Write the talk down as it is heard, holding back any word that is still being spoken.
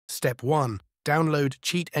Step 1. Download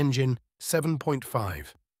Cheat Engine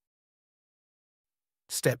 7.5.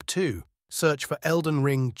 Step 2. Search for Elden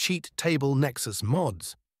Ring Cheat Table Nexus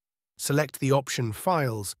mods. Select the option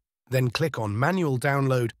Files, then click on Manual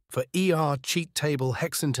Download for Cheat Table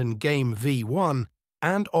Hexington Game V1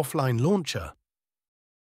 and Offline Launcher.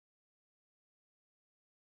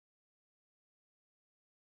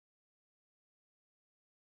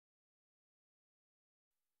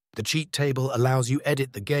 The cheat table allows you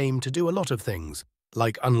edit the game to do a lot of things,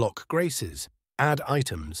 like unlock graces, add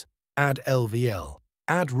items, add LVL,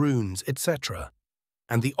 add runes, etc.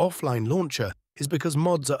 And the offline launcher is because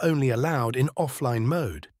mods are only allowed in offline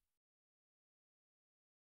mode.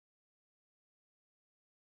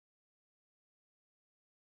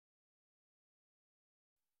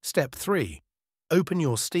 Step 3. Open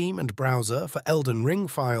your Steam and browser for Elden Ring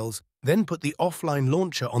files, then put the offline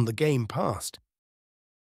launcher on the game past.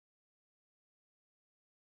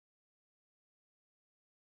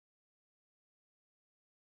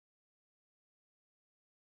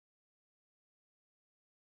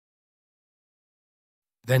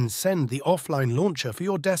 Then send the offline launcher for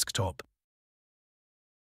your desktop.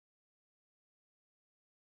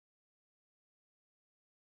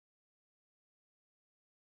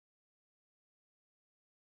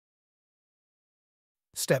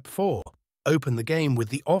 Step 4. Open the game with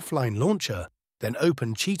the offline launcher, then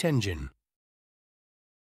open Cheat Engine.